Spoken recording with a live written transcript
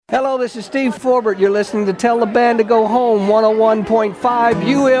Hello, this is Steve Forbert. You're listening to Tell the Band to Go Home, 101.5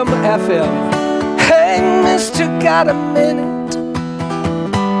 UMFM. Hey, mister, got a minute?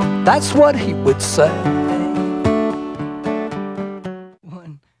 That's what he would say.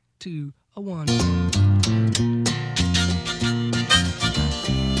 1, 2, 1.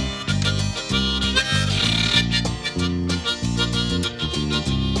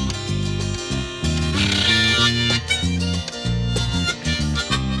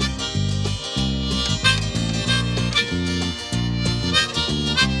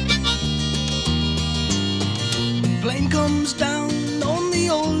 Comes down on the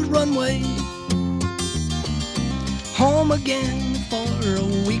old runway. Home again for a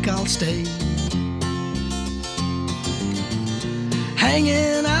week I'll stay.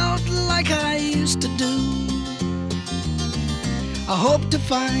 Hanging out like I used to do. I hope to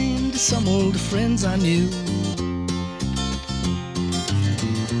find some old friends I knew.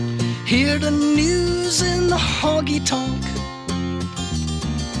 Hear the news in the honky tonk.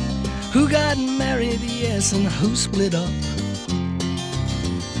 Who got married, yes, and who split up.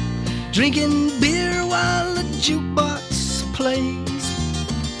 Drinking beer while the jukebox plays.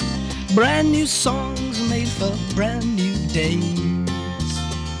 Brand new songs made for brand new days.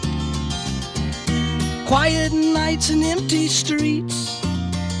 Quiet nights and empty streets.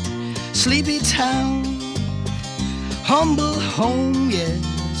 Sleepy town, humble home,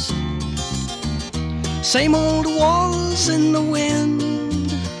 yes. Same old walls in the wind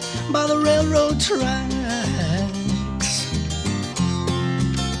by the railroad tracks.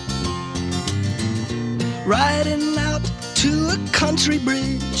 Riding out to a country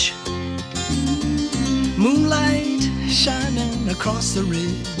bridge. Moonlight shining across the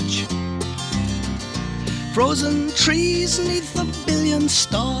ridge. Frozen trees neath a billion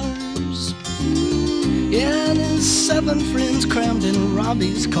stars. Yeah, and his 7 friends crammed in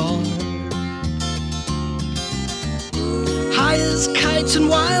Robbie's car. High as kites and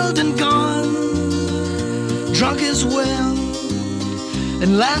wild and gone. Drunk as well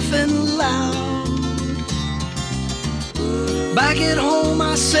and laughing loud. Back at home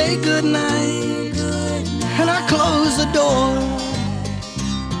I say goodnight and I close the door.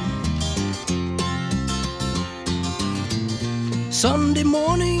 Sunday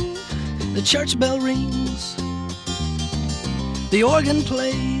morning the church bell rings. The organ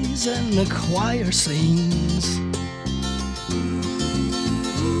plays and the choir sings.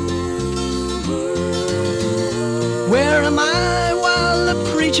 Where am I while the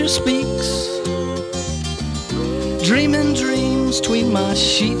preacher speaks? Dreaming dreams between my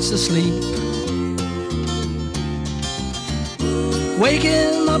sheets asleep.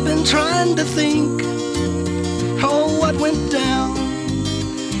 Waking up and trying to think, oh, what went down?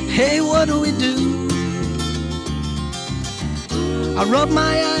 Hey, what do we do? I rub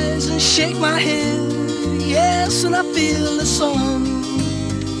my eyes and shake my head, yes, and I feel the sun.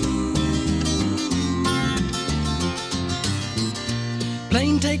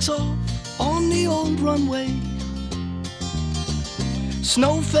 Plane takes off on the old runway.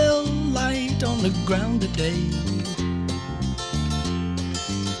 Snow fell light on the ground today.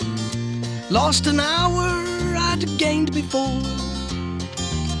 Lost an hour I'd gained before.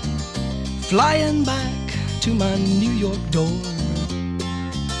 Flying back to my New York door.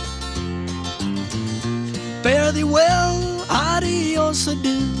 Fare thee well, adios,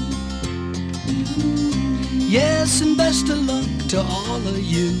 adieu. Yes, and best of luck to all of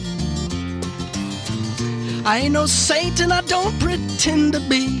you. I ain't no saint and I don't pretend to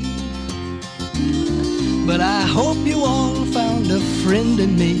be, but I hope you all found a friend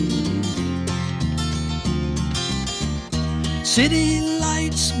in me. City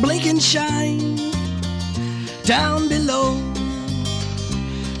lights blink and shine down below.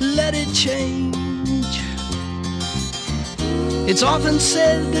 Let it change. It's often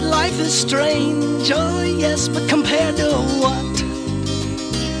said that life is strange. Oh yes, but compared to what?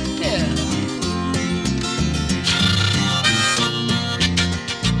 Yeah.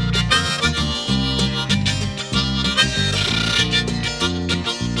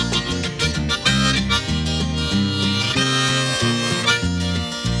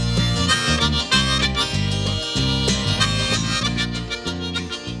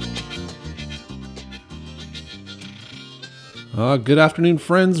 Good afternoon,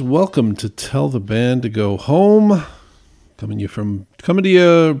 friends. Welcome to Tell the Band to Go Home. Coming to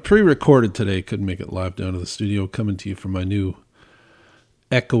you pre-recorded today. Couldn't make it live down to the studio. Coming to you from my new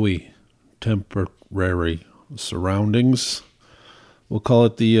echoey temporary surroundings. We'll call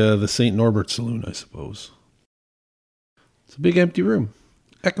it the St. Norbert Saloon, I suppose. It's a big empty room.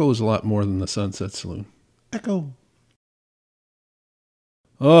 Echoes a lot more than the Sunset Saloon. Echo.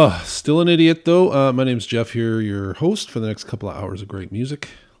 Oh, still an idiot, though. My name's Jeff here, your host for the next couple of hours of great music.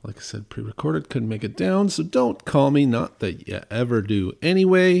 Like I said, pre-recorded, couldn't make it down, so don't call me, not that you ever do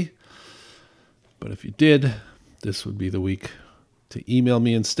anyway. But if you did, this would be the week to email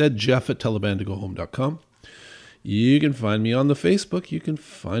me instead, jeff@tellthebandtogohome.com. You can find me on the Facebook. You can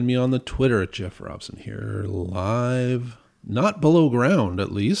find me on the Twitter at Jeff Robson here, live, not below ground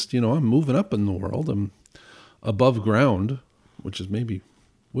at least. You know, I'm moving up in the world. I'm above ground, which is maybe...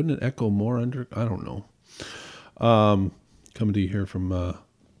 Wouldn't it echo more under? I don't know. Coming to you here from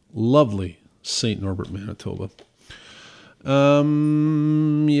lovely St. Norbert, Manitoba.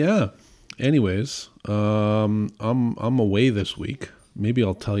 Yeah. Anyways, I'm away this week. Maybe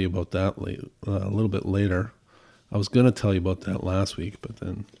I'll tell you about that a little bit later. I was going to tell you about that last week, but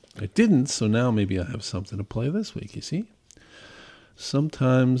then I didn't. So now maybe I have something to play this week. You see,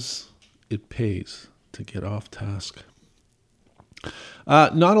 sometimes it pays to get off task.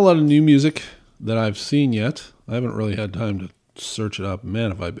 Not a lot of new music that I've seen yet. I haven't really had time to search it up. Man,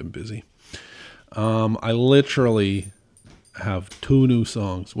 have I been busy. I literally have 2 new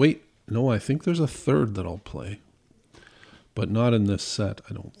songs. Wait, no, I think there's a third that I'll play. But not in this set,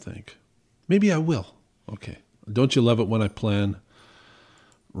 I don't think. Maybe I will. Okay. Don't you love it when I plan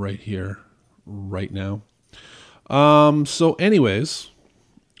right here, right now? So anyways...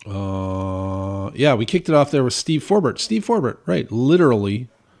 yeah, we kicked it off there with Steve Forbert. Steve Forbert, right. Literally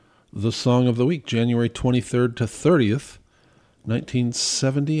the song of the week, January 23rd to 30th,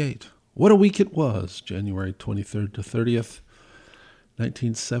 1978. What a week it was, January 23rd to 30th,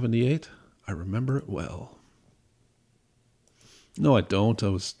 1978. I remember it well. No, I don't. I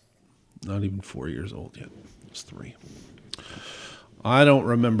was not even 4 years old yet. I was 3. I don't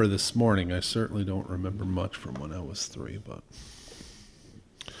remember this morning. I certainly don't remember much from when I was 3, but...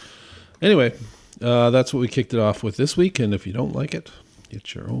 Anyway, that's what we kicked it off with this week, and if you don't like it,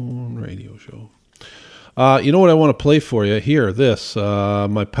 get your own radio show. You know what I want to play for you? Here, this.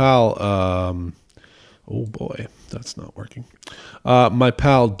 My pal, oh boy, that's not working. My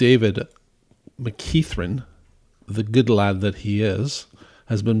pal David McKeithrin, the good lad that he is,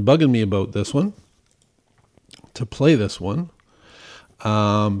 has been bugging me about this one, to play this one,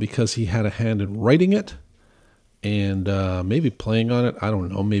 because he had a hand in writing it. And maybe playing on it. I don't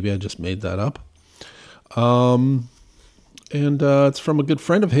know. Maybe I just made that up. And it's from a good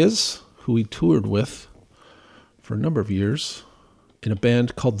friend of his who he toured with for a number of years in a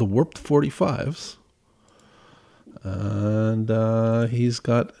band called the Warped 45s. And he's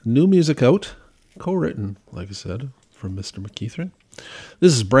got new music out, co-written, like I said, from Mr. McKeithrin.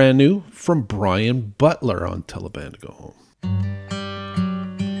 This is brand new from Brian Butler on Tell the Band to Go Home.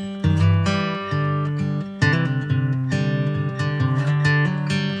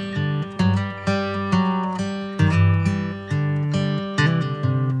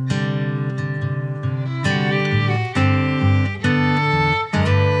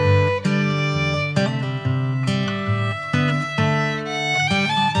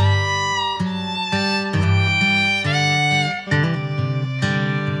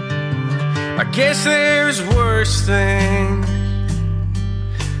 Guess there's worse things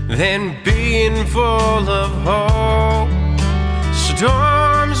than being full of hope.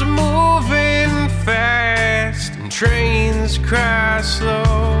 Storms moving fast and trains cry slow.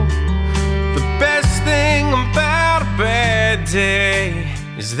 The best thing about a bad day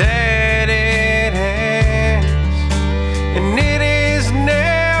is that it ends, and it is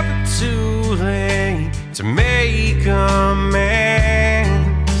never too late to make amends.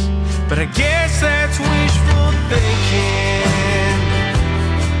 But I guess that's wishful thinking,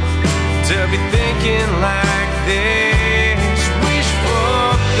 to be thinking like this.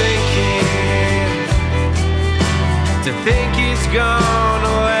 Wishful thinking, to think it's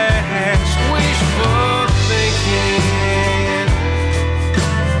gonna last. Wishful thinking,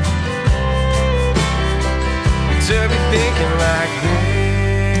 to be thinking like this.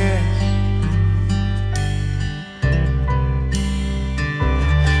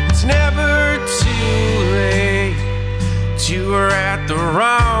 It's never too late to right the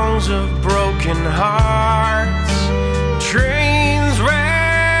wrongs of broken hearts. Trains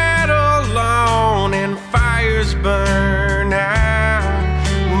rattle on and fires burn out.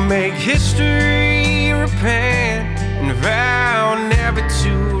 We'll make history repent and vow never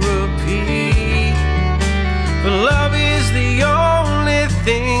to repeat. But love is the only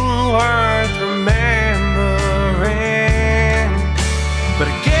thing worth remembering. But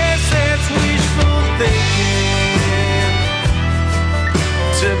I guess that's wishful thinking,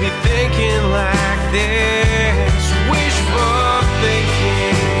 to be thinking like this. Wishful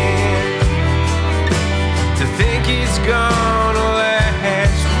thinking, to think it's gonna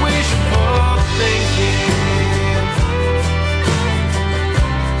last.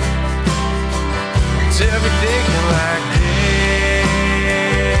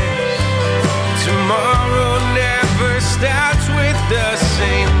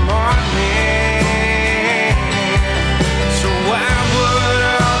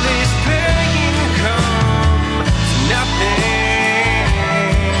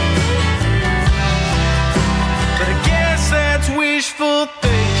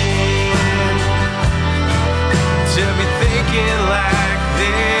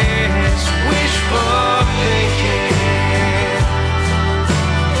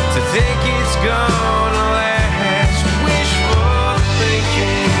 think it's gonna last. Wishful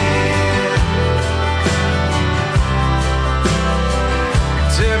thinking.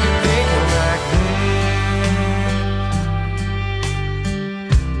 To be thinking like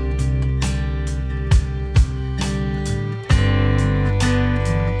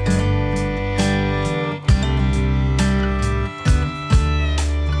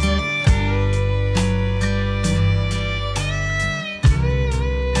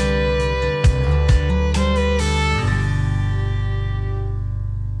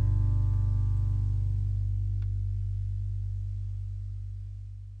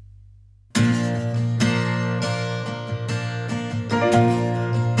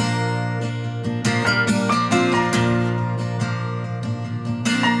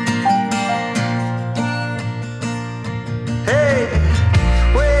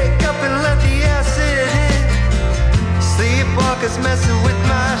messing with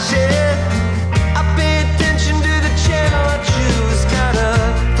my shit. I pay attention to the channel I choose. Gotta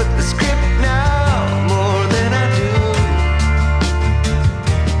flip the script now more than I do.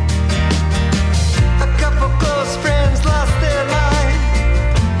 A couple close friends lost their mind.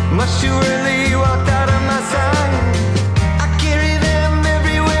 Much too early walked out of my sight. I carry them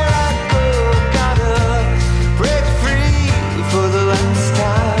everywhere I go. Gotta break free for the last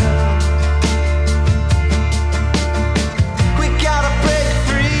time.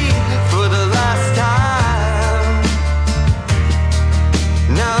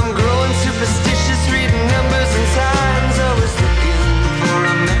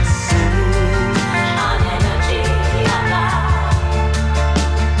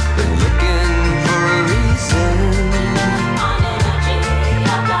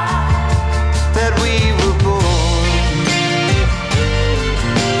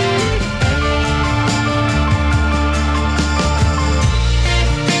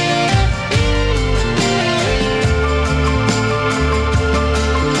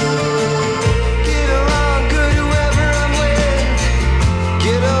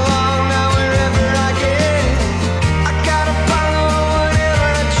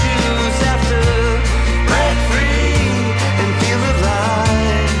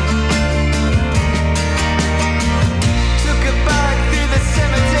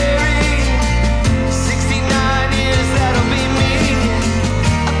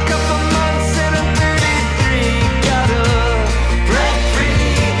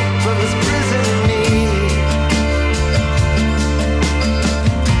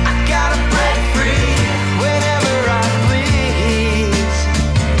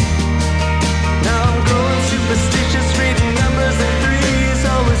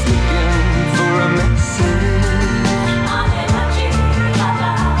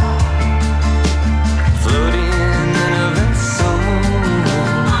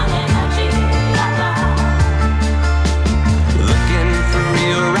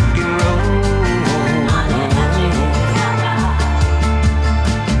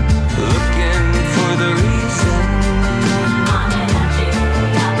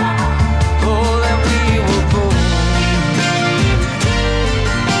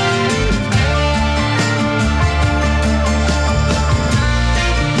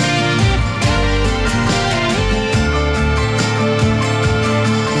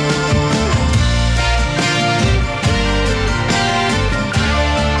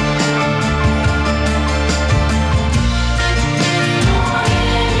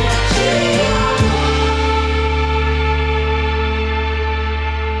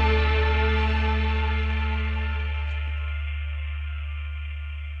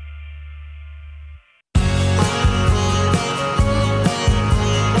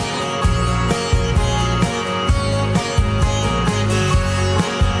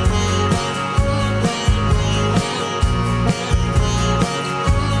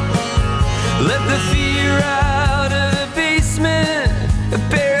 Let the fear out of the basement, a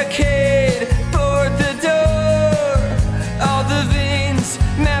barricade for the door. All the veins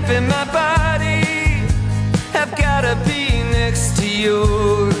mapping my body have gotta be next to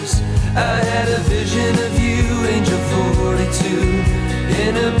yours. I had a vision of you, Angel 42,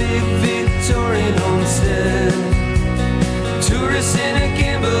 in a big Victorian homestead. Tourists in a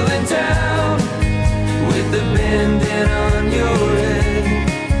gambling town with a bandana on your head.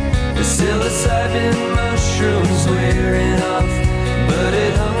 The psilocybin mushrooms wearing off, but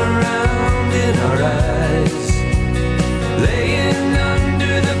it hung around in our eyes. Laying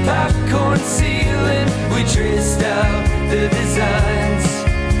under the popcorn ceiling, we traced out the designs.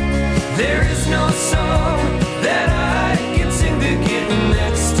 There is no song that I can sing to get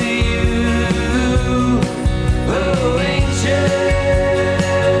next to you. Oh, angel.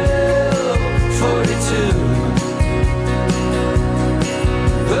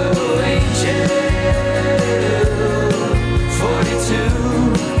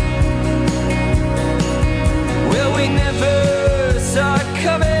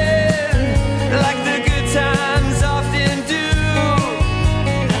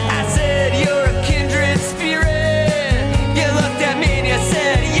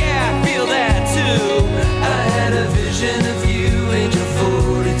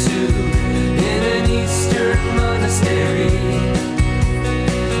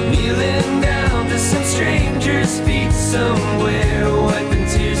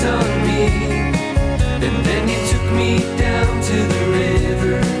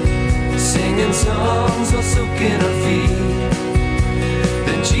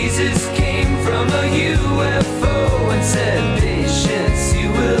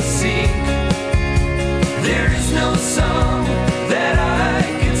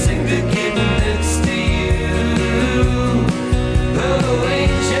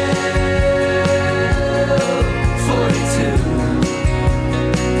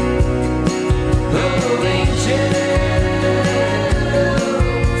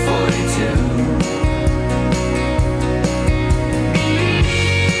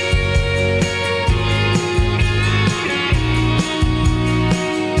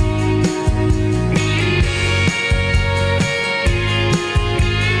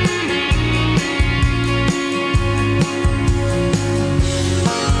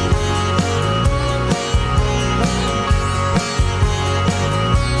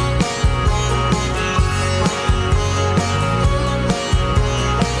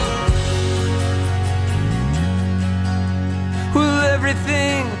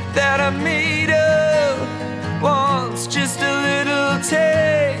 everything that I'm made of wants just a little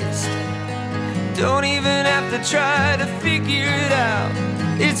taste. Don't even have to try to figure it out,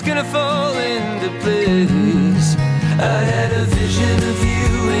 it's gonna fall into place. I had a vision of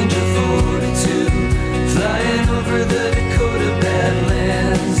you, Angel 42, flying over the Dakota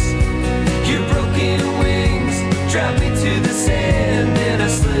Badlands. Your broken wings dropped me to the sand, and I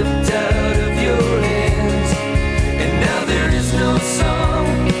slipped out of your hands. And now there is no song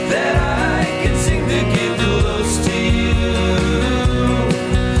that I can sing to get close to you.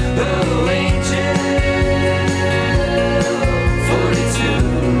 Oh, Angel 42.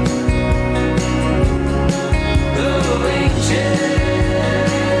 Oh, Angel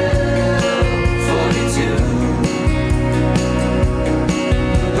 42.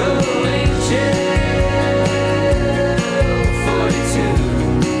 Oh, Angel 42.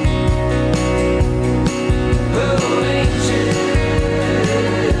 Oh, Angel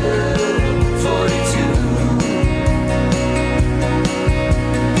 42.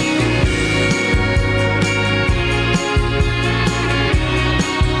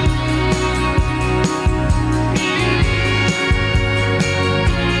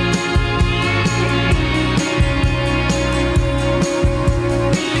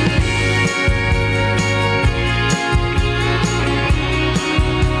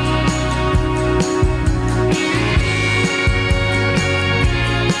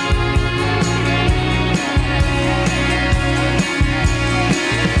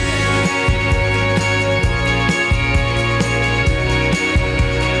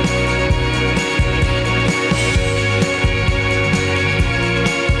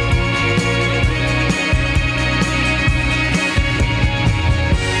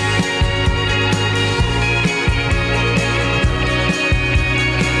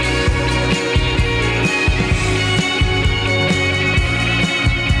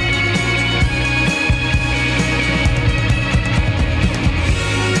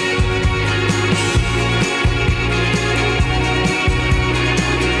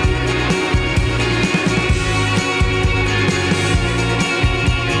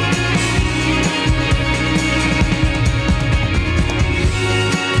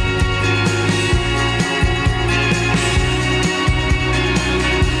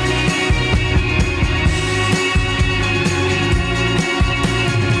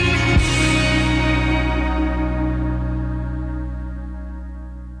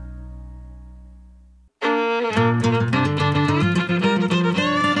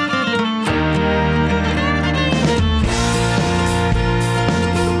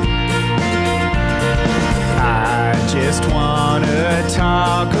 I just wanna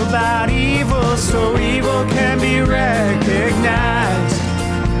talk about evil so evil can be recognized.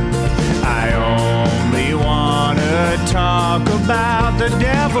 I only wanna talk about the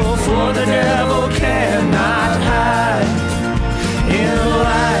devil, for the devil cannot hide. In the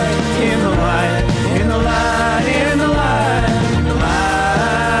light, in the light, in the light, in the light, in the light,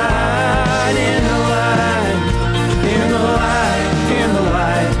 in the light, in the light, in the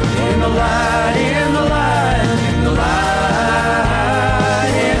light, in the light, in the light, in the light,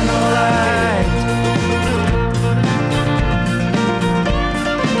 in the light.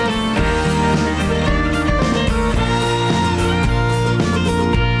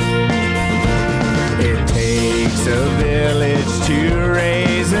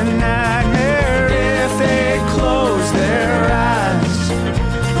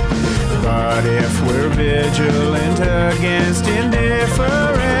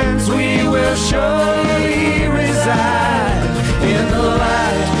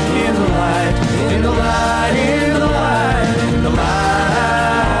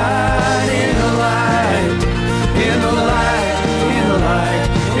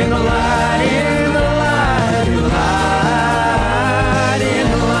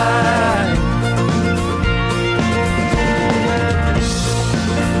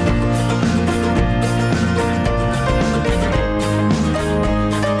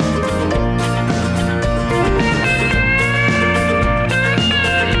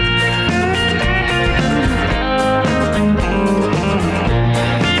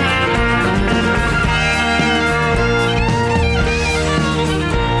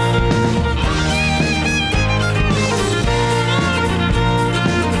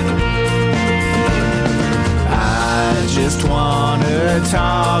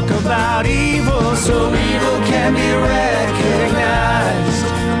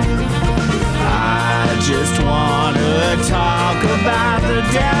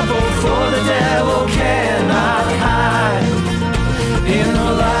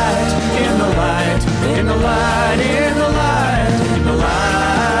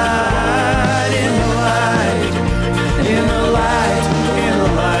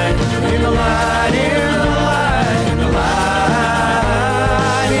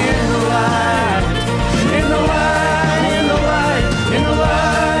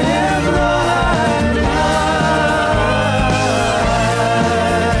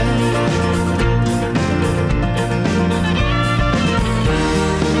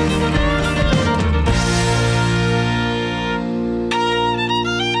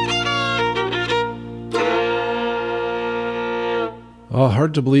 Oh,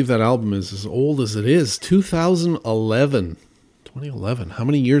 hard to believe that album is as old as it is. 2011. 2011. How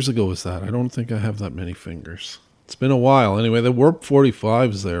many years ago was that? I don't think I have that many fingers. It's been a while. Anyway, the Warp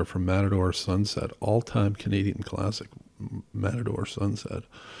 45's there from Matador Sunset. All-time Canadian classic, Matador Sunset.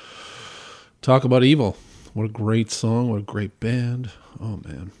 Talk about evil. What a great song. What a great band. Oh,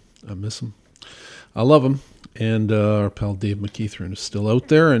 man. I miss them. I love them. And our pal Dave McKeithrin is still out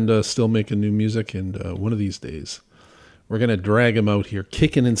there and still making new music. And one of these days, we're going to drag him out here,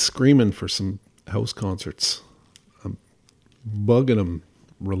 kicking and screaming for some house concerts. I'm bugging him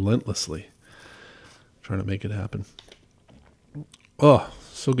relentlessly, trying to make it happen. Oh,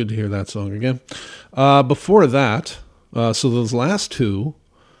 so good to hear that song again. Before that, so those last two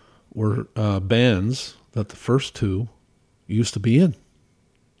were bands that the first two used to be in.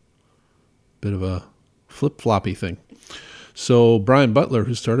 Bit of a flip-floppy thing. So Brian Butler,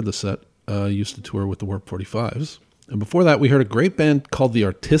 who started the set, used to tour with the Warp 45s. And before that, we heard a great band called the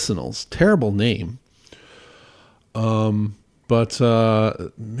Artisanals. Terrible name. But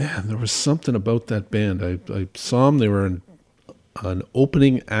man, there was something about that band. I saw them. They were an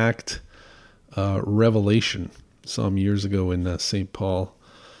opening act revelation. Saw them years ago in St. Paul,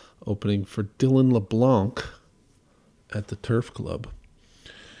 opening for Dylan LeBlanc at the Turf Club.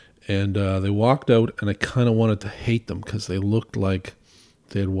 And they walked out, and I kind of wanted to hate them because they looked like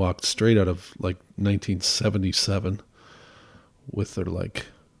they had walked straight out of like 1977 with their like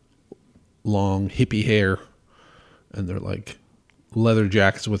long hippie hair and their like leather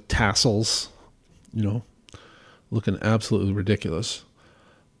jackets with tassels, you know, looking absolutely ridiculous.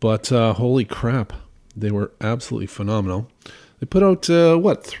 But holy crap, they were absolutely phenomenal. They put out,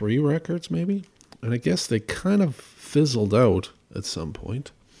 3 records maybe? And I guess they kind of fizzled out at some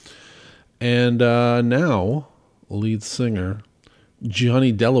point. And now, lead singer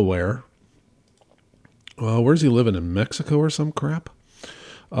Johnny Delaware. Where's he living? In Mexico or some crap?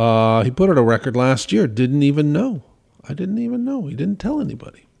 He put out a record last year. Didn't even know. I didn't even know. He didn't tell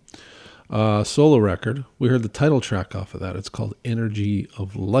anybody. Solo record. We heard the title track off of that. It's called Energy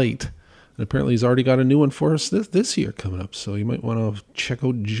of Light. And apparently he's already got a new one for us this year coming up. So you might want to check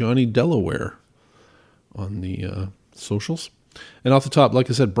out Johnny Delaware on the socials. And off the top, like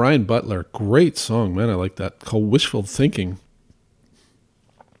I said, Brian Butler. Great song, man. I like that. Called Wishful Thinking.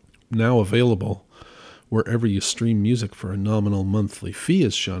 Now available wherever you stream music for a nominal monthly fee,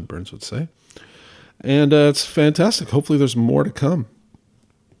 as Sean Burns would say. And it's fantastic. Hopefully there's more to come.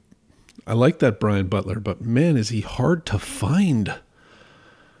 I like that Brian Butler, but man, is he hard to find.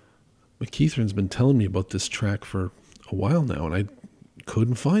 McKeithrin's been telling me about this track for a while now, and I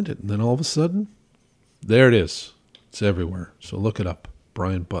couldn't find it. And then all of a sudden, there it is. It's everywhere. So look it up.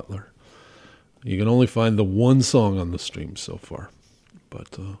 Brian Butler. You can only find the one song on the stream so far.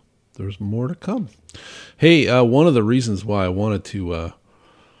 But there's more to come. Hey, one of the reasons why I wanted to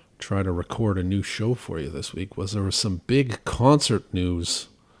try to record a new show for you this week was there was some big concert news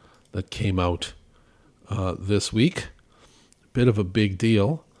that came out this week. Bit of a big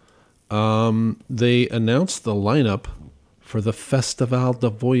deal. They announced the lineup for the Festival de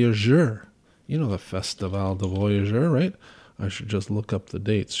Voyageurs. You know the Festival de Voyageurs, right? I should just look up the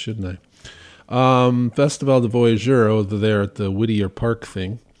dates, shouldn't I? Festival de Voyageurs, they're at the Whittier Park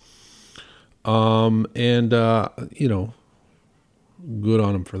thing. You know, good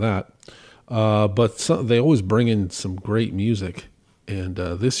on them for that. But they always bring in some great music. And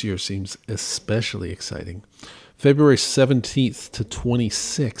this year seems especially exciting. February 17th to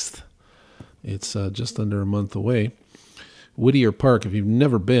 26th. It's just under a month away. Whittier Park, if you've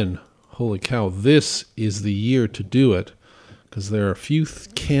never been, holy cow, this is the year to do it. Because there are a few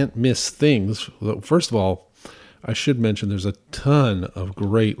can't miss things. First of all, I should mention there's a ton of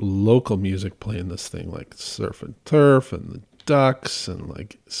great local music playing this thing, like Surf and Turf and the Ducks and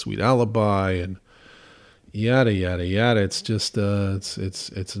like Sweet Alibi and yada yada yada. It's just it's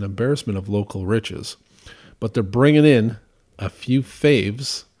an embarrassment of local riches. But they're bringing in a few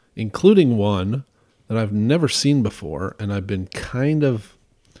faves, including one that I've never seen before, and I've been kind of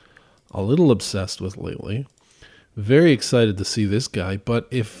a little obsessed with lately. Very excited to see this guy, but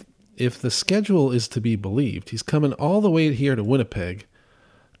if the schedule is to be believed, he's coming all the way here to Winnipeg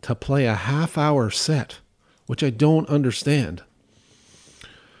to play a half-hour set, which I don't understand.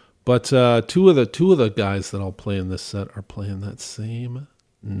 But two of the guys that I'll play in this set are playing that same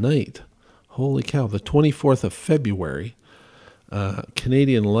night. Holy cow, the 24th of February.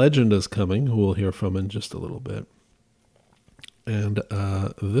 Canadian Legend is coming, who we'll hear from in just a little bit. And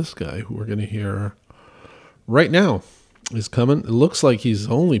this guy, who we're going to hear right now, is coming. It looks like he's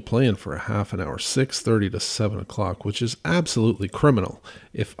only playing for a half an hour, 6:30 to 7 o'clock, which is absolutely criminal.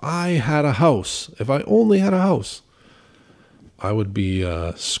 If I only had a house, I would be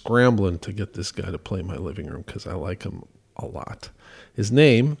scrambling to get this guy to play my living room because I like him a lot. His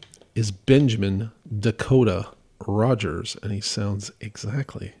name is Benjamin Dakota Rogers, and he sounds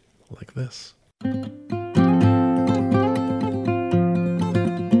exactly like this.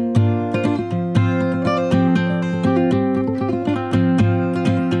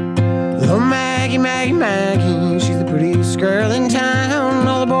 Maggie, she's the prettiest girl in town.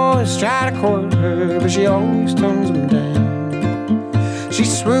 All the boys try to court her, but she always turns them down. She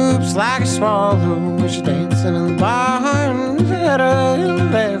swoops like a swallow when she's dancing in the barn, with her head up in the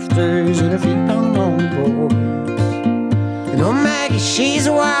rafters and her feet pounding on the boards. And oh, Maggie, she's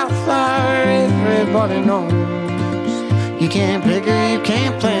a wildflower, everybody knows. You can't pick her, you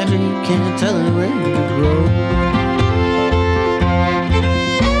can't plant her, you can't tell her where to grow.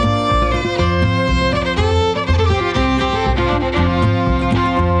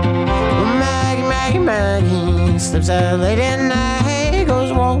 Maggie slips out late at night,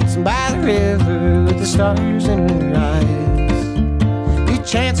 goes waltzing by the river with the stars in her eyes. You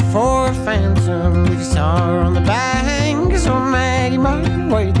chance for a phantom if you saw her on the bank. So Maggie might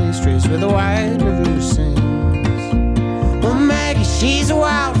wait these streets where the white river sings. Well, Maggie, she's a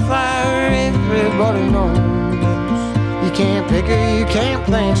wildflower, everybody knows. You can't pick her, you can't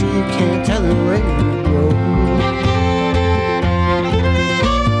plant her, you can't tell her where to grow.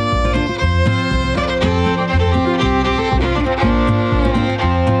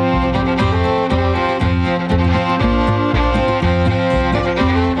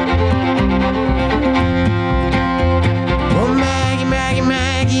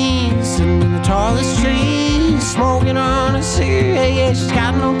 Smoking on a cigarette, yeah, she's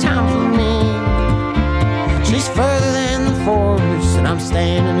got no time for me. She's further than the forest, and I'm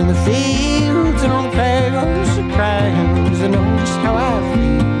standing in the fields, and all the prairies are crying, 'cause they know just how I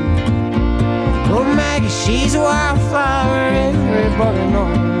feel. Oh, Maggie, she's a wildflower, everybody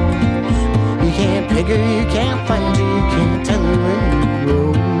knows. You can't pick her, you can't plant her, you can't tell her where to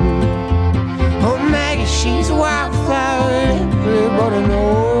grow. Oh, Maggie, she's a wildflower, everybody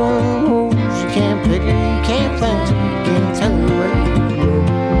knows. You can't pick her, you can't plant her, you can't tell her where to grow.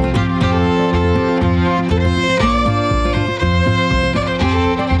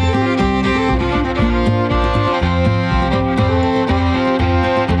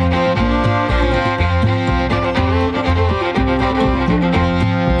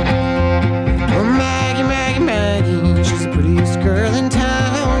 Oh, Maggie, she's the prettiest girl in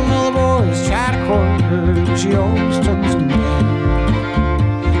town. All the boys try to court her, but she always turns them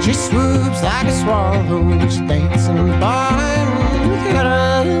down. She swoops like a swallow, she's dancing in the barn, with her head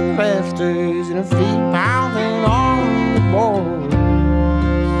up in the rafters and her feet pounding on the board.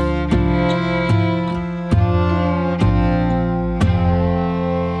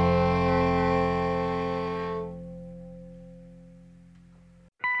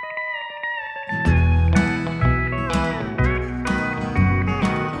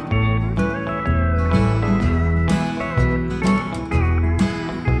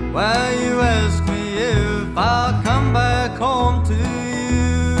 Well, you ask me if I'll come back home to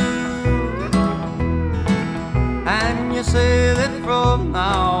you, and you say that from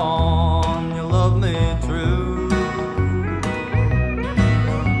now on you love me true.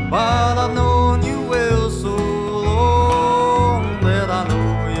 But I've known you well so long that I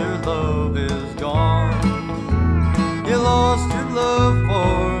know your love is gone. You lost your love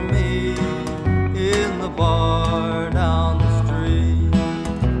for me in the bar down the street.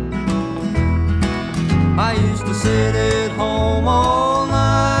 I used to sit at home all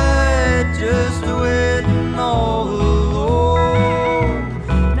night just waiting all alone.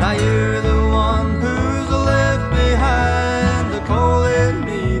 Now you're the one who's left behind, calling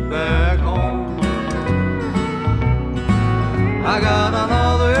me back home. I got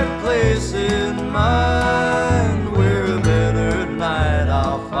another place in mind where a better night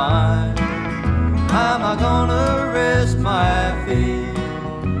I'll find. I'm not gonna rest my feet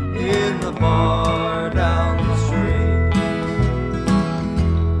in the bar down the street.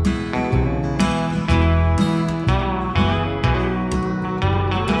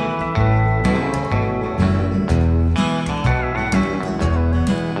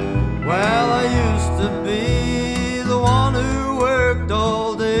 Well, I used to be the one who worked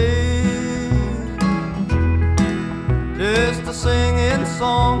all day, just to singing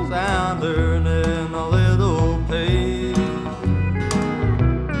songs and earning a little pay.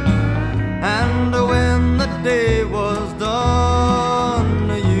 And when the day was done,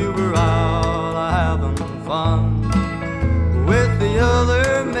 you were out having fun with the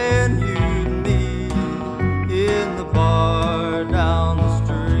other men you'd meet in the bar down the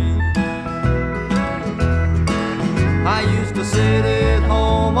street. I used to sit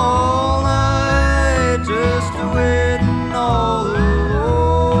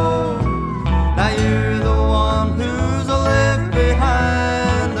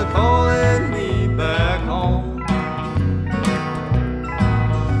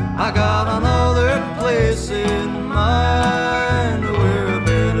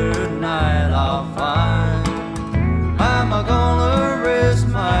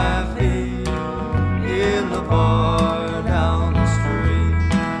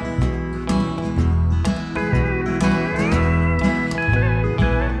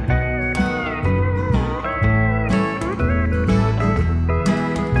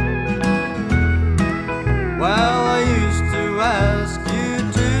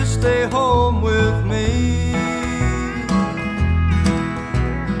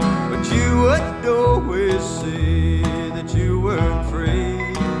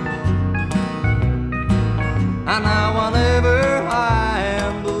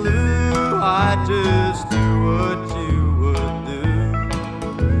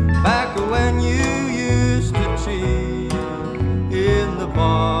the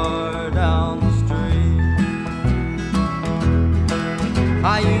bar down the street.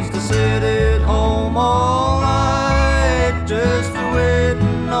 I used to sit at home all night just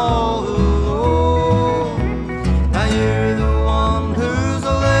waiting all alone. Now you're the one who's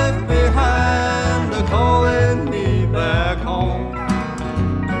left behind, calling me back home.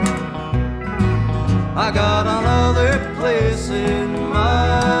 I got another place in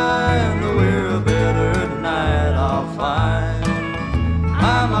mind where a better night I'll find.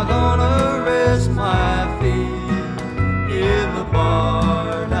 I'm gonna rest my feet in the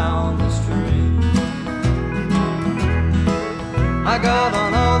bar down the street. I got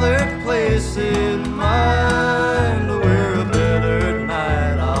another place in mind where a better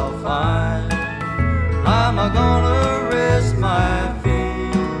night I'll find. I'm gonna rest my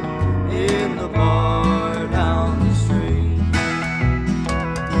feet in the bar down the street.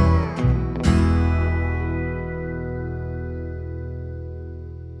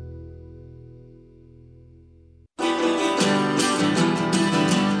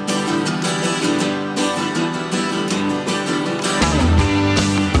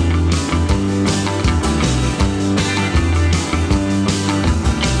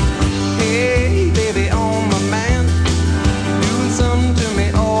 Hey, baby, on my man, doing something to me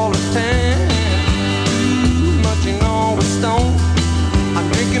all the time. Too much and always stoned. I'm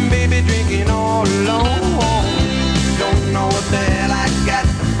drinking, baby, drinking all alone. Don't know what the hell I got.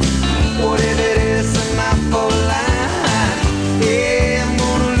 What if it is an apple line? Yeah, I'm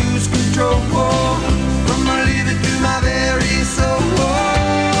gonna lose control. I'm gonna leave it to my very soul.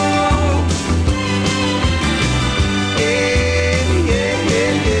 Yeah, yeah,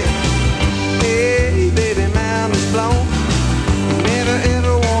 yeah, yeah. Hey, baby, mind is blown. Never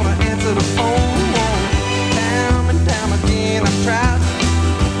ever wanna answer the phone. Time and time again I've tried.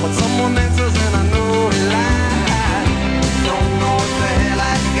 When someone answers and I know he lied. Don't know what the hell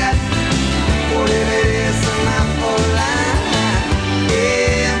I got. What if it is an apple line?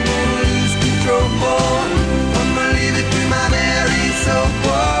 Yeah, I'm gonna lose control. I'm gonna leave it to my very soul.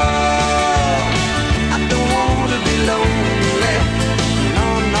 I don't wanna be lonely. No,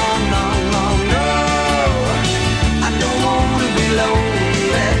 no, no, no, no. I don't wanna be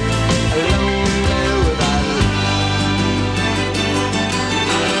lonely. Lonely without you.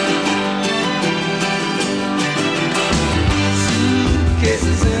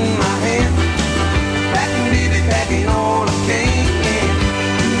 Suitcases in my hand, packing, baby, packing all I can.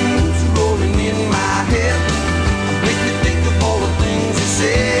 Moon's rolling in my head. I make me think of all the things you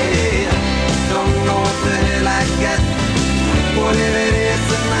said. Don't know what the hell I got. What if it is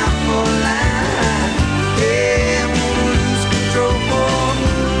an apple line? Yeah, I'm gonna lose control.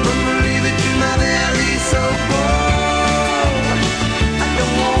 I'm gonna leave it to my very soul. I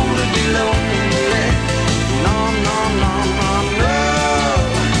don't wanna be lonely. No, no, no, no, no.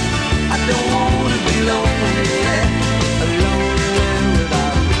 I don't wanna be lonely. Lonely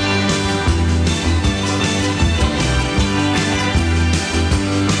without you.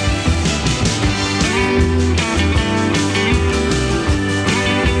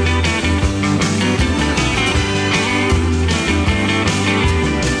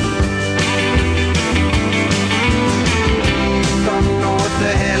 Don't know what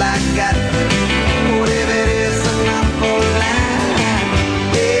the hell I got. What if it is an apple line?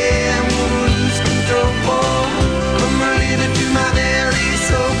 Yeah, I'm gonna lose control. I'm gonna leave it to my very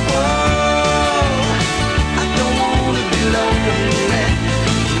soul. I don't wanna be lonely.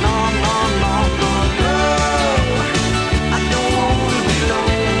 No, no, no, no, no. I don't wanna be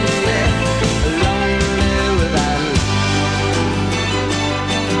lonely. Lonely without you.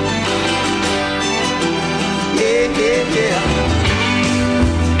 Yeah, yeah, yeah.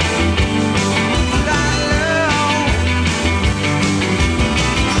 Without love,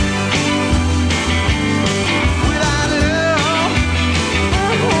 without love,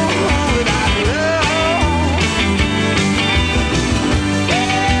 oh, without love,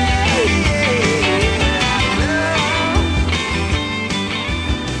 yeah, yeah, love.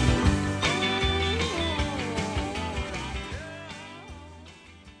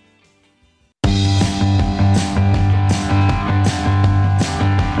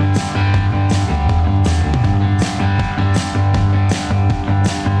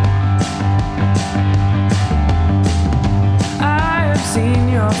 I have seen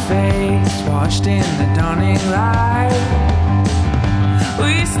your face washed in the dawning light.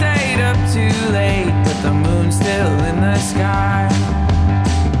 We stayed up too late, but the moon's still in the sky.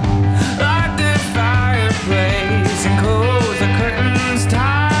 Light the fireplace and close the curtains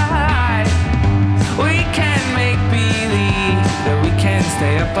tight. We can make believe that we can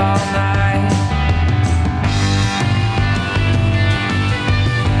stay up all night.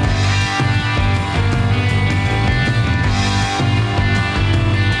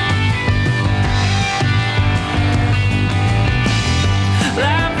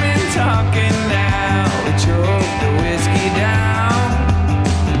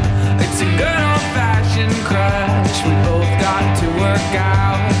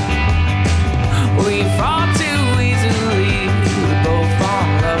 scout. We fall too easily, we both fall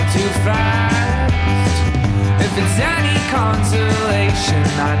in love too fast. If it's any consolation,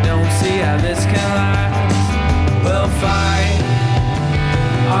 I don't see how this can last. We'll fight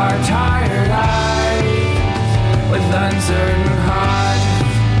our tired eyes with uncertain hearts.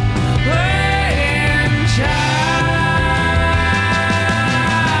 Playing child.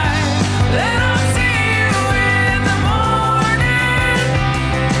 Then I'll see you in the morning.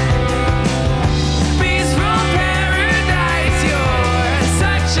 Peaceful paradise, you're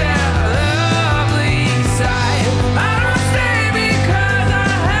such a lovely sight. I don't stay because I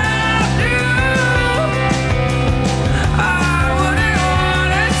have to. I wouldn't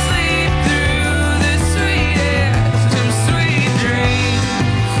wanna sleep through the sweetest of sweet dreams.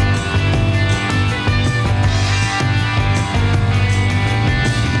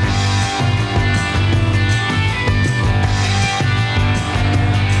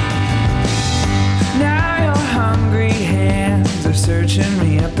 Now your hungry hands are searching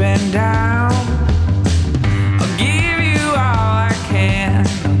me up and down. I'll give you all I can,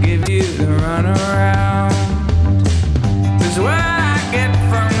 I'll give you the runaround. 'Cause what I get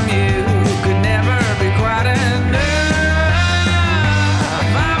from you could never be quite enough.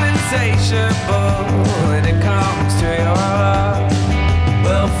 I'm insatiable when it comes to your love.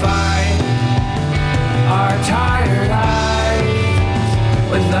 We'll fight our tired eyes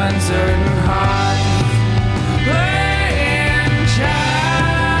with uncertain hearts. Playing child.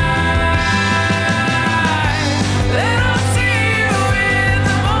 Then I'll see you in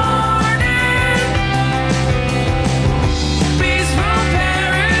the morning. Peaceful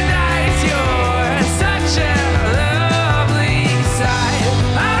paradise, you're such a lovely sight.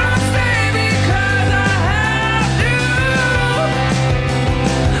 I don't stay because I have to.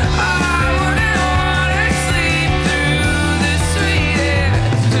 I wouldn't wanna sleep through the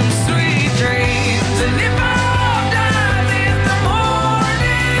sweetest of sweet dreams. And if our love dies in the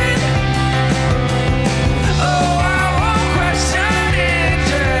morning, oh, I won't question it,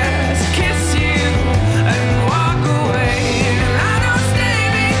 just kiss you and walk away. And I don't stay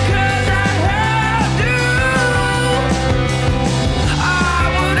because I have to. I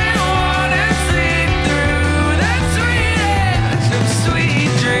wouldn't wanna sleep through the sweetest of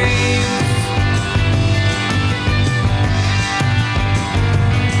sweet dreams.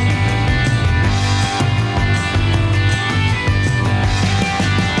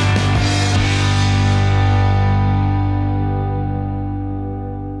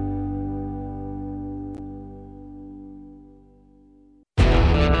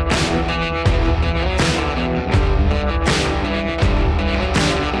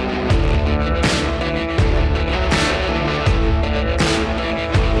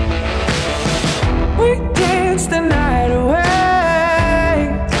 We dance the night away.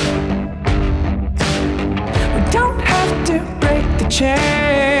 We don't have to break the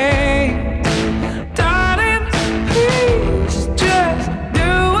chain. Darling, please just do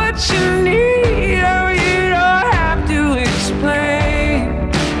what you need. Oh, you don't have to explain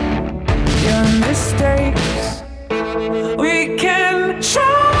your mistakes. We can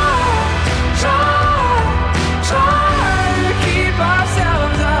try to keep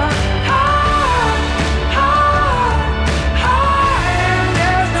ourselves up high.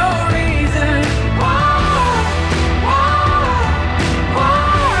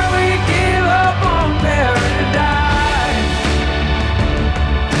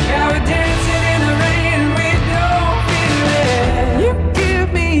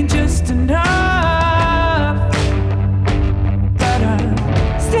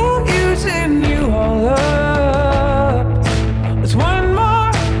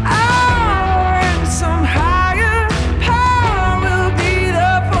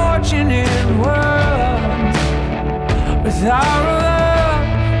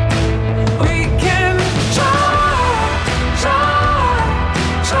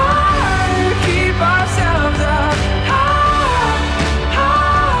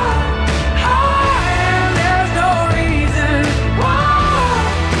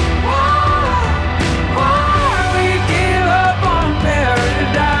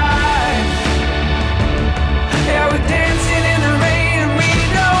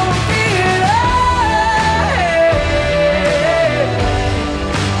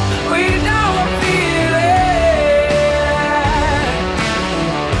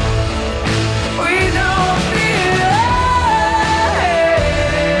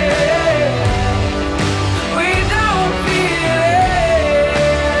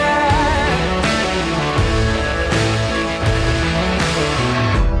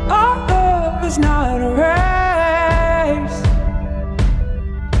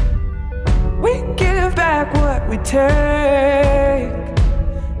 take.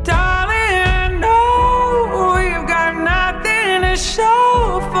 Darling, I know we've got nothing to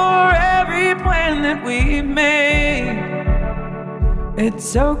show for every plan that we've made.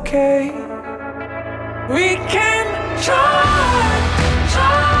 It's okay. We can try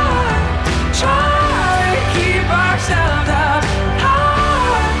to keep ourselves up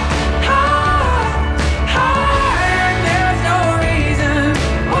high, and there's no reason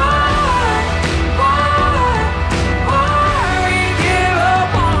why we give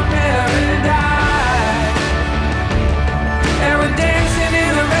up on paradise. And we're dancing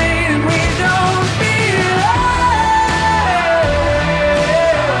in the rain and we don't feel it.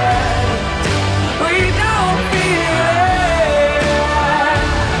 We don't feel it.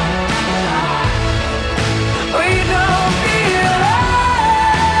 We don't feel it.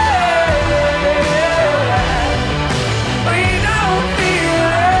 We don't feel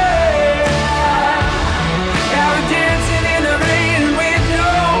it. Yeah, we're dancing in the rain and we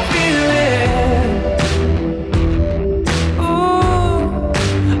don't feel it. Ooh,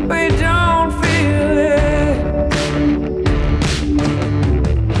 we don't feel it.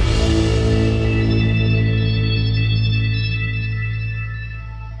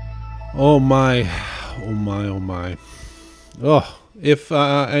 Oh my, oh my, oh my. Oh, if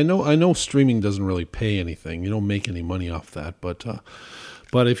I know streaming doesn't really pay anything. You don't make any money off that, but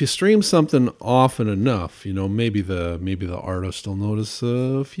if you stream something often enough, you know, maybe the artist will notice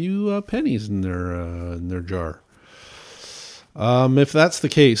a few pennies in their jar. If that's the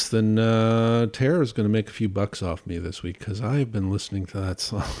case, then Tara's going to make a few bucks off me this week because I've been listening to that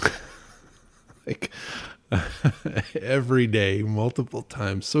song like every day, multiple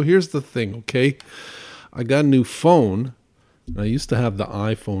times. So here's the thing, okay? I got a new phone. I used to have the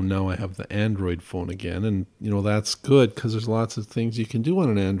iPhone. Now I have the Android phone again. And, you know, that's good because there's lots of things you can do on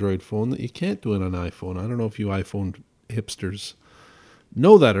an Android phone that you can't do on an iPhone. I don't know if you iPhone hipsters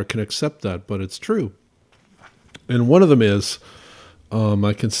know that or can accept that, but it's true. And one of them is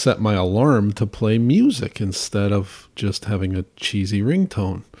I can set my alarm to play music instead of just having a cheesy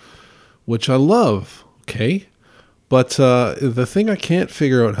ringtone, which I love, okay? But the thing I can't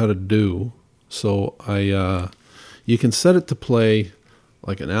figure out how to do, so you can set it to play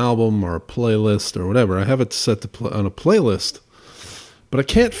like an album or a playlist or whatever. I have it set to play on a playlist, but I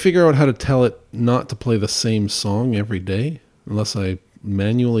can't figure out how to tell it not to play the same song every day unless I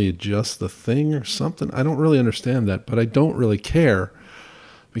manually adjust the thing or something. I don't really understand that, but I don't really care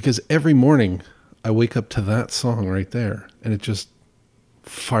because every morning I wake up to that song right there and it just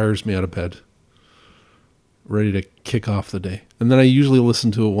fires me out of bed, ready to kick off the day. And then I usually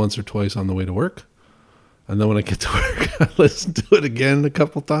listen to it once or twice on the way to work. And then when I get to work, I listen to it again a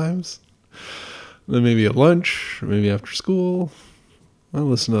couple times. And then maybe at lunch, or maybe after school. I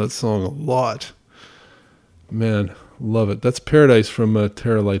listen to that song a lot. Man, love it. That's Paradise from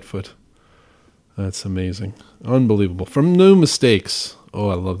Tara Lightfoot. That's amazing. Unbelievable. From New Mistakes. Oh,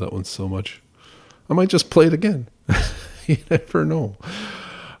 I love that one so much. I might just play it again. You never know.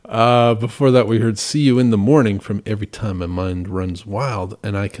 Before that, we heard See You in the Morning from Every Time My Mind Runs Wild.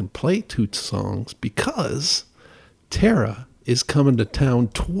 And I can play two songs because Tara is coming to town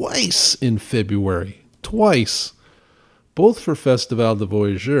twice in February. Twice. Both for Festival de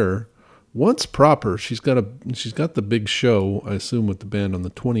Voyageur. Once proper. She's got the big show, I assume, with the band on the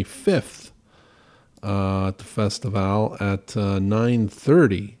 25th at the festival at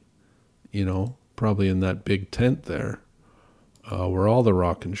 9:30. You know, probably in that big tent there. Where all the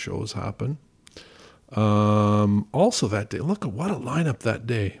rockin' shows happen. Also that day, look at what a lineup that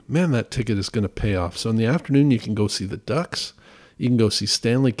day. Man, that ticket is going to pay off. So in the afternoon, you can go see the Ducks. You can go see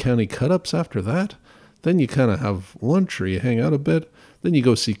Stanley County Cut-Ups after that. Then you kind of have lunch or you hang out a bit. Then you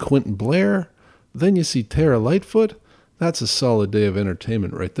go see Quentin Blair. Then you see Tara Lightfoot. That's a solid day of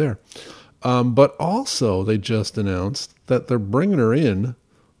entertainment right there. But also, they just announced that they're bringing her in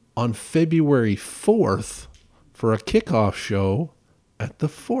on February 4th for a kickoff show at the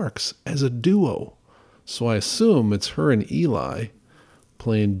Forks as a duo. So I assume it's her and Eli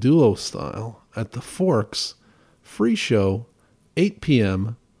playing duo style at the Forks. Free show, 8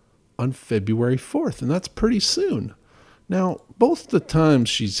 p.m. on February 4th. And that's pretty soon. Now, both the times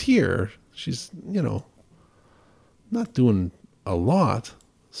she's here, she's, you know, not doing a lot.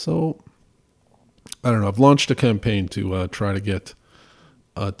 So, I don't know. I've launched a campaign to try to get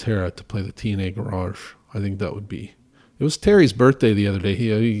Tara to play the TNA Garage. I think that would be... It was Terry's birthday the other day.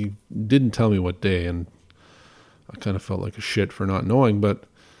 He didn't tell me what day, and I kind of felt like a shit for not knowing, but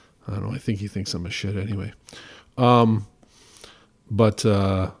I don't know. I think he thinks I'm a shit anyway. But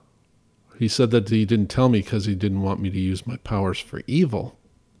he said that he didn't tell me because he didn't want me to use my powers for evil.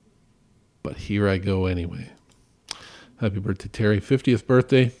 But here I go anyway. Happy birthday, Terry. 50th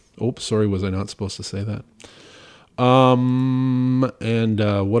birthday. Oops, sorry, was I not supposed to say that? And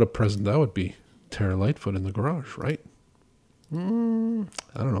what a present that would be. Tara Lightfoot in the garage, right? I don't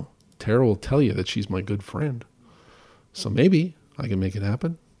know. Tara will tell you that she's my good friend. So maybe I can make it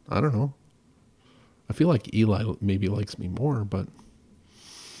happen. I don't know. I feel like Eli maybe likes me more, but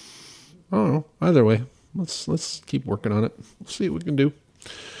I don't know. Either way, let's keep working on it. We'll see what we can do.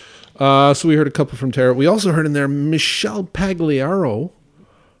 So we heard a couple from Tara. We also heard in there Michelle Pagliaro.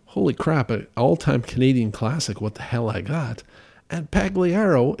 Holy crap, an all-time Canadian classic, What the Hell I Got. And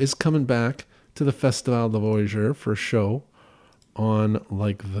Pagliaro is coming back to the Festival de Voyageur for a show on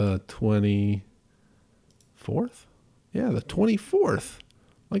like the 24th? Yeah, the 24th.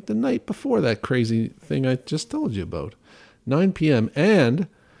 Like the night before that crazy thing I just told you about. 9 p.m. And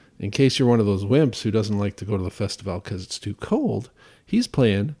in case you're one of those wimps who doesn't like to go to the festival because it's too cold, he's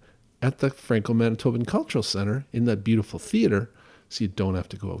playing at the Franco-Manitoban Cultural Center in that beautiful theater, so you don't have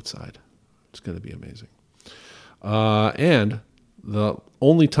to go outside. It's going to be amazing. And the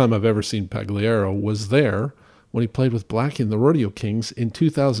only time I've ever seen Pagliaro was there when he played with Blackie and the Rodeo Kings in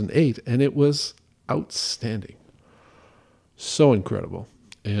 2008, and it was outstanding. So incredible.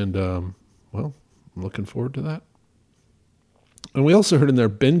 And, well, I'm looking forward to that. And we also heard in there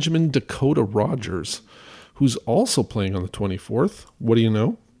Benjamin Dakota Rogers, who's also playing on the 24th. What do you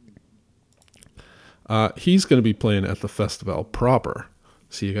know? He's going to be playing at the festival proper.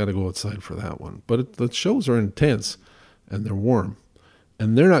 So you got to go outside for that one. But the shows are intense and they're warm.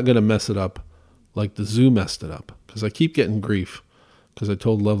 And they're not going to mess it up like the zoo messed it up. Because I keep getting grief because I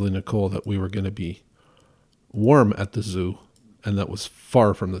told lovely Nicole that we were going to be warm at the zoo. And that was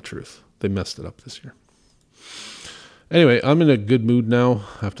far from the truth. They messed it up this year. Anyway, I'm in a good mood now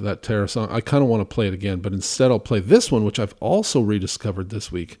after that Tara song. I kind of want to play it again, but instead I'll play this one, which I've also rediscovered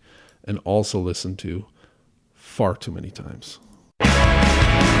this week and also listened to far too many times.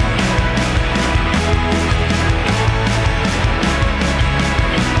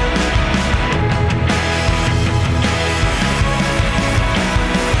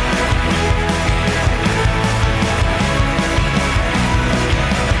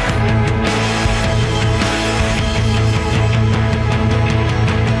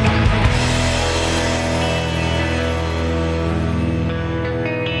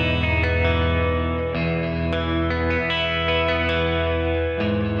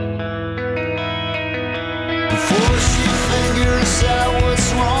 Before she figures out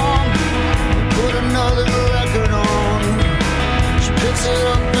what's wrong, put another record on. She picks it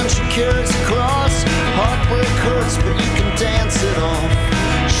up and she carries it across. Heartbreak hurts, but you can dance it off.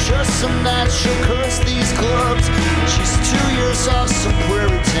 Sure, some nights she'll curse these clubs. She's 2 years off some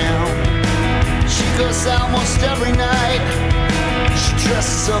prairie town. She goes out most every night. She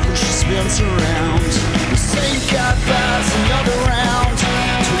dresses up and she spins around. The same guy buys another round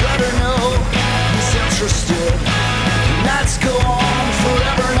to let her know he's interested. The nights go on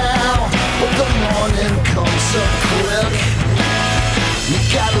forever now, but the morning comes up quick. You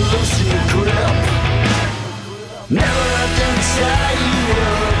gotta loosen your grip. Never let them tie you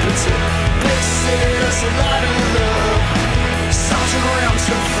up. It's a big city, there's a lot of love. Salted rims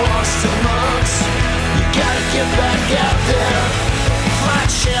and frosted mugs. You gotta get back out there. Flat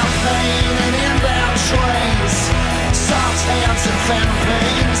champagne and inbound trains. Soft hands and phantom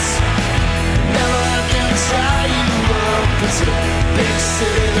pains. Never let them tie you up. It's a big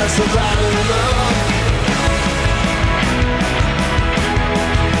city, there's a lot of love.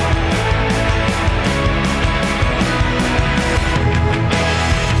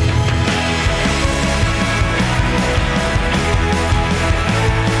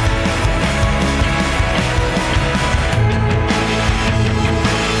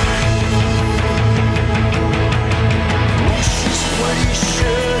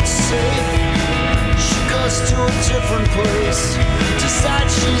 To a different place,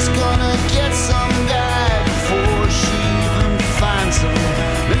 decides she's gonna get some guy before she even finds him.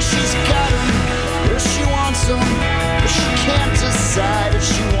 And she's got him if she wants him, but she can't decide if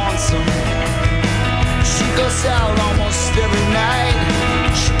she wants him. She goes out almost every night.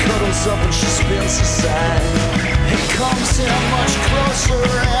 She cuddles up and she spins aside. He comes in much closer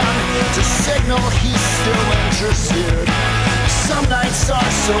and to signal he's still interested. Some nights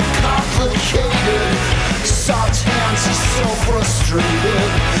are so complicated. Soft hands are so frustrated.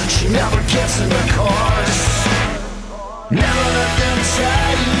 She never gets in the cars. Never let them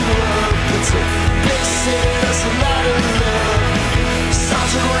tie you up. It's a big city, there's a lot of love.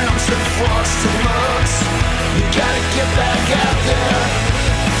 Salted rims and frosted mugs. You gotta get back out there.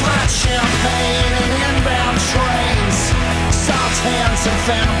 Flat champagne and inbound trains. Soft hands and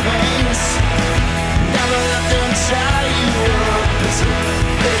phantom pains. Never let them tie you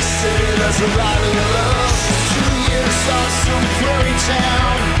as a lot of love. 2 years on some prairie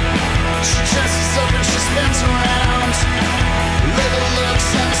town. She dresses up and she spins around. Little looks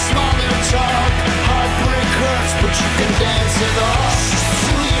and a small little talk. Heartbreak hurts, but you can dance it off.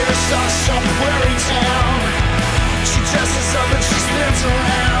 2 years on some prairie town. She dresses up and she spins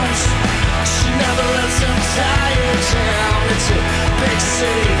around. She never lets him tie her down. It's a big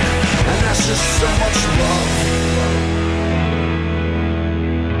city, and that's just so much love.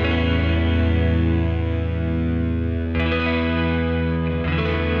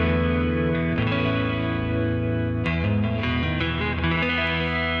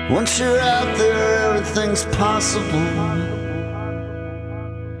 Once you're out there, everything's possible.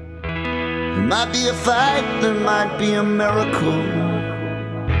 There might be a fight, there might be a miracle.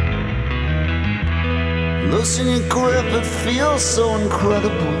 Loosen your grip, it feels so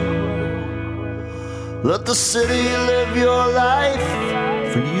incredible. Let the city live your life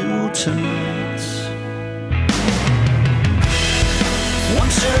for you tonight.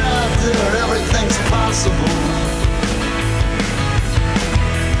 Once you're out there, everything's possible.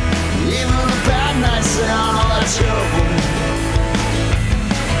 Even the bad nights sound all that terrible.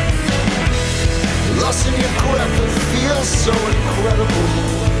 Lost in your grip, it feels so incredible.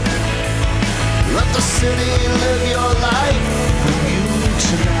 Let the city live your life for you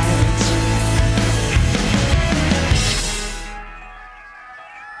tonight.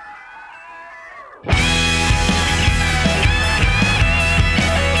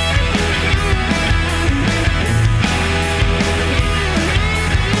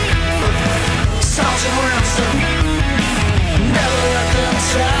 Sergeant Ransom, never let them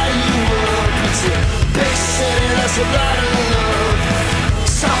tie you up. It's a big city, that's a lot of love.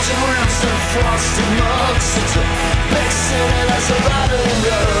 Sergeant Ransom, frosty mugs. It's a big city, that's a lot of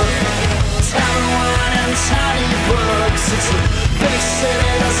love. Town wine and tiny bugs. It's a big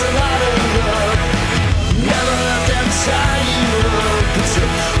city, that's a lot of love. Never let them tie you up. It's a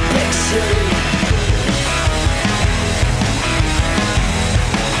big city.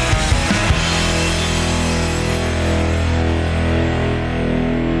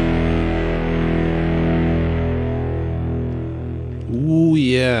 Ooh,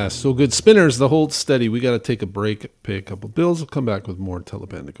 yeah. So good. Spinners, the Hold Steady. We got to take a break, pay a couple bills. We'll come back with more Tell the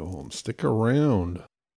Band to Go Home. Stick around.